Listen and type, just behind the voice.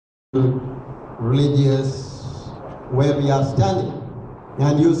religious where we are standing,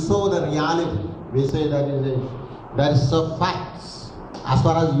 and you saw the reality. We say that is a facts as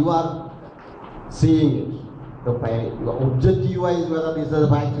far as you are seeing it. The objective wise, whether this is a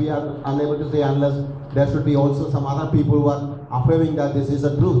fact, we are unable to say unless there should be also some other people who are affirming that this is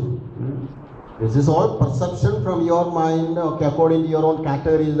a truth. This is all perception from your mind, okay, according to your own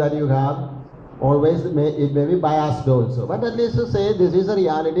categories that you have. Always it may be biased also, but at least to say this is a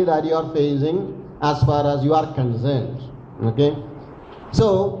reality that you are facing as far as you are concerned. Okay,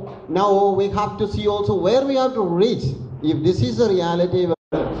 so now we have to see also where we have to reach. If this is a reality,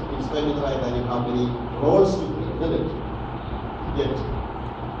 it's very right that you have many roles to play, isn't it? Yes.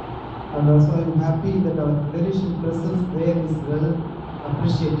 And also I'm happy that our traditional presence there is well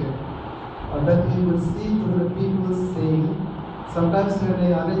appreciated. That we will see through the people saying, sometimes when they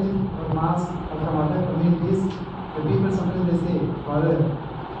arrange a mass from other communities, the people sometimes they say, Father,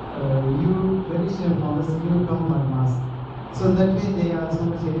 you traditional fathers, you come for mass. So that way they are so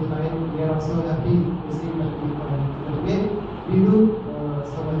much edified, they are also happy to see that people. That way we do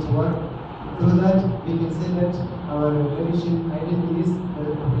so much work. Through that we can say that our tradition identity is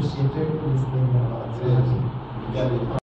well appreciated in this area.